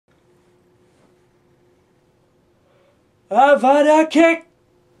Avada kick!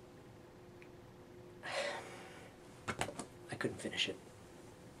 I couldn't finish it.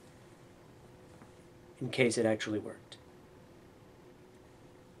 In case it actually worked.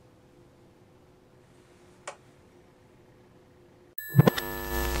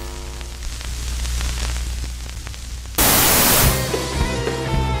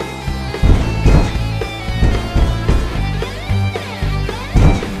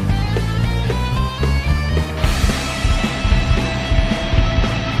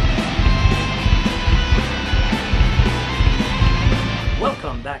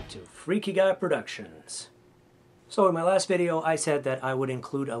 Welcome back to Freaky Guy Productions. So in my last video I said that I would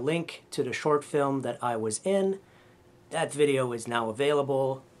include a link to the short film that I was in. That video is now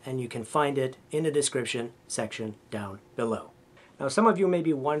available and you can find it in the description section down below. Now some of you may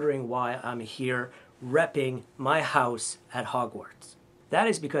be wondering why I'm here repping my house at Hogwarts. That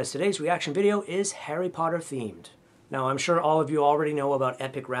is because today's reaction video is Harry Potter themed. Now I'm sure all of you already know about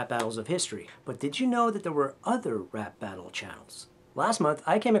epic rap battles of history, but did you know that there were other rap battle channels? Last month,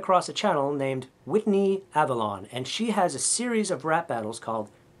 I came across a channel named Whitney Avalon, and she has a series of rap battles called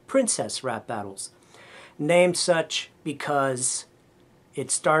Princess Rap Battles, named such because it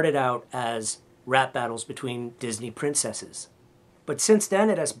started out as rap battles between Disney princesses. But since then,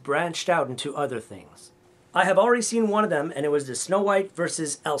 it has branched out into other things. I have already seen one of them, and it was the Snow White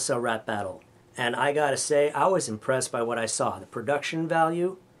versus Elsa rap battle. And I gotta say, I was impressed by what I saw. The production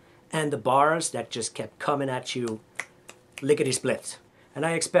value and the bars that just kept coming at you lickety-split. And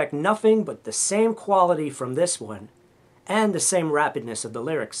I expect nothing but the same quality from this one and the same rapidness of the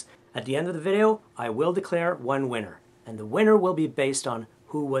lyrics. At the end of the video, I will declare one winner, and the winner will be based on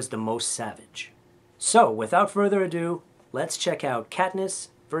who was the most savage. So, without further ado, let's check out Katniss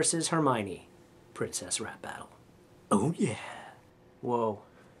versus Hermione, Princess Rap Battle. Oh yeah. Whoa.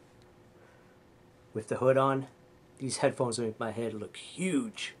 With the hood on, these headphones make my head look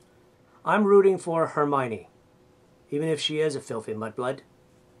huge. I'm rooting for Hermione, even if she is a filthy mudblood.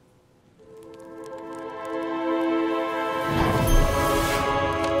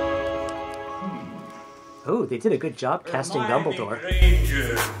 Oh, they did a good job casting Dumbledore.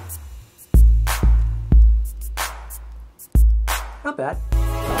 Granger. Not bad.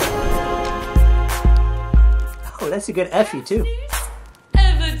 Oh, that's a good Effie too.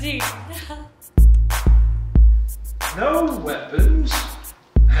 Everdeen. No weapons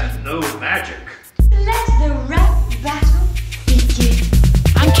and no magic. Let the rap battle begin.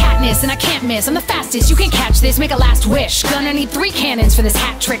 I'm Katniss and I can't miss. I'm the fastest, you can't catch this. Make a last wish. Gonna need 3 cannons for this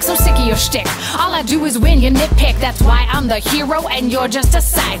hat trick. So sick of your shtick. All I do is win, you nitpick. That's why I'm the hero and you're just a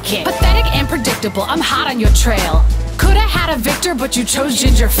sidekick. Pathetic and predictable, I'm hot on your trail. Coulda had a victor, but you chose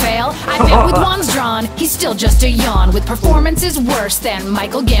Ginger Fail. I bet with wands drawn, he's still just a yawn. With performances worse than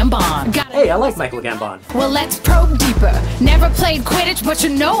Michael Gambon. Hey, I like Michael Gambon. Well, let's probe deeper. Never played Quidditch, but you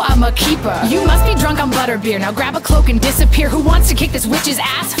know I'm a keeper. You must be drunk on butterbeer. Now grab a cloak and disappear. Who wants to kick this witch's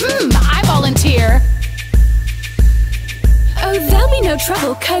ass? I volunteer. Oh, there'll be no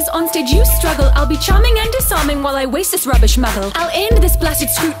trouble, cause on stage you struggle. I'll be charming and disarming while I waste this rubbish muggle. I'll end this blasted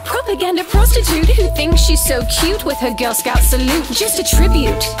scroot propaganda prostitute who thinks she's so cute with her Girl Scout salute. Just a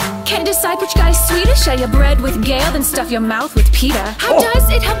tribute. Can't decide which guy's sweeter. Share your bread with Gale, then stuff your mouth with Peter. How does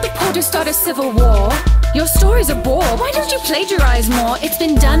it help the poor to start a civil war? Your story's a bore. Why don't you plagiarize more? It's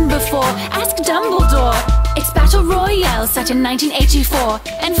been done before. Ask Dumbledore. It's Battle Royale set in 1984.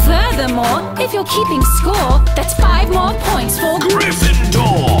 And furthermore, if you're keeping score, that's 5 more points for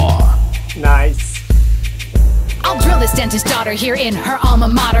Gryffindor. Nice. I'll drill this dentist daughter here in her alma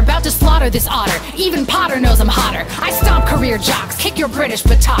mater. About to slaughter this otter. Even Potter knows I'm hotter. I stomp career jocks, kick your British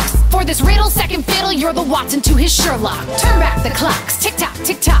buttocks. For this riddle, second fiddle, you're the Watson to his Sherlock. Turn back the clocks, tick-tock,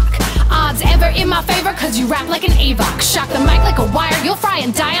 tick-tock. Odds ever in my favor, cause you rap like an Avoc. Shock the mic like a wire, you'll fry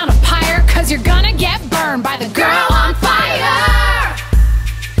and die on a pyre. Cause you're gonna get burned by the girl on fire.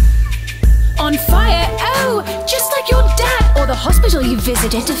 On fire, oh, just like your dad. Or the hospital you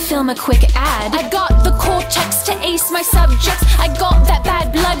visited to film a quick ad. I got the cortex to ace my subjects. I got that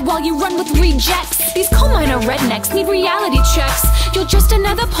bad blood while you run with rejects. These coal miner rednecks need reality checks. You're just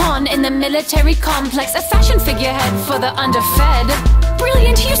another pawn in the military complex. A fashion figurehead for the underfed.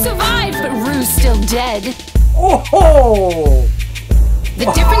 Brilliant, you survived, but Rue's still dead. Oh ho!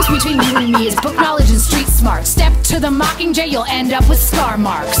 The difference between you and me is book knowledge and street smart. Step to the Mockingjay, you'll end up with scar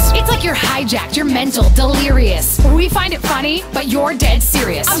marks. It's like you're hijacked, you're mental, delirious. We find it funny, but you're dead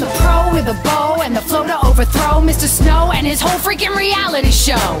serious. I'm the pro with a bow and the flow to overthrow Mr. Snow and his whole freaking reality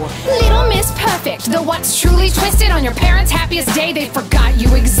show. Little Miss Perfect, the what's truly twisted. On your parents' happiest day, they forgot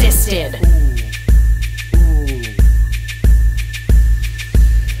you existed.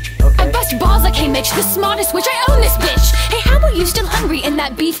 Okay. I bust balls like McCain Mitch, the smartest witch, I own this bitch. Hey, how are you still hungry in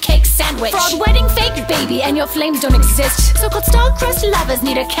that beefcake sandwich? Fraud wedding, fake baby, and your flames don't exist. So-called star-crossed lovers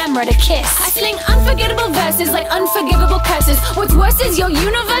need a camera to kiss. I sling unforgettable verses like unforgivable curses. What's worse is your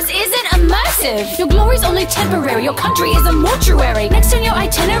universe isn't immersive. Your glory's only temporary, your country is a mortuary. Next on your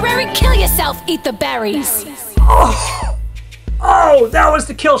itinerary, kill yourself, eat the berries. Oh, that was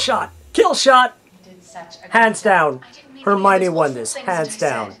the kill shot. Kill shot. Hands down. Hermione won this. Hands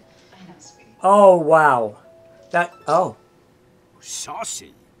down. Oh, wow. Oh.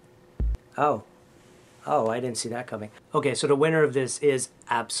 Saucy. Oh. Oh, I didn't see that coming. Okay, so the winner of this is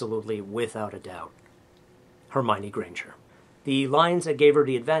absolutely, without a doubt, Hermione Granger. The lines that gave her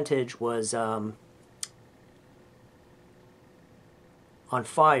the advantage was, on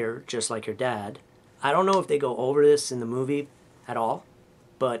fire, just like your dad. I don't know if they go over this in the movie at all,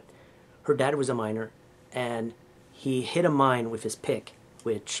 but her dad was a miner, and he hit a mine with his pick,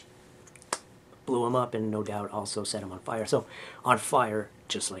 which blew him up and no doubt also set him on fire. So, on fire,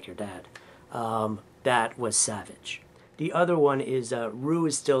 just like your dad. That was savage. The other one is Rue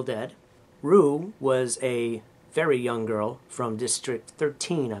is still dead. Rue was a very young girl from District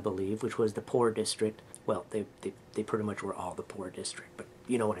 13, I believe, which was the poor district. Well, they pretty much were all the poor district, but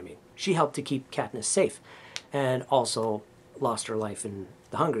you know what I mean. She helped to keep Katniss safe, and also lost her life in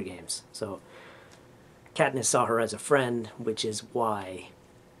the Hunger Games. So Katniss saw her as a friend, which is why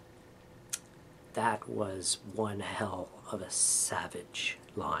that was one hell of a savage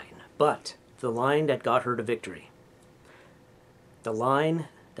line. But the line that got her to victory, the line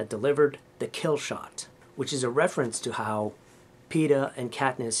that delivered the kill shot, which is a reference to how Peeta and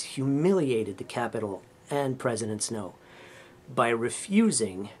Katniss humiliated the Capitol and President Snow by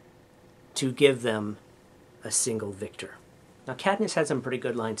refusing to give them a single victor. Now, Katniss had some pretty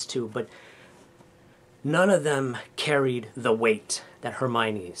good lines too, but none of them carried the weight that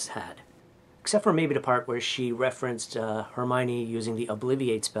Hermione's had. Except for maybe the part where she referenced Hermione using the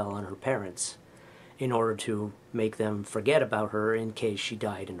Obliviate spell on her parents in order to make them forget about her in case she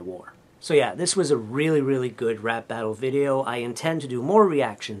died in the war. So yeah, this was a really, really good rap battle video. I intend to do more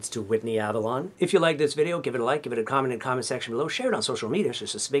reactions to Whitney Avalon. If you like this video, give it a like, give it a comment in the comment section below, share it on social media,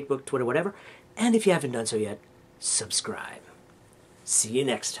 such as Facebook, Twitter, whatever. And if you haven't done so yet, subscribe. See you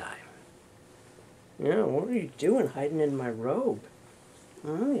next time. Yeah, what are you doing hiding in my robe?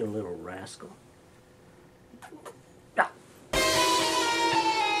 Oh, you little rascal.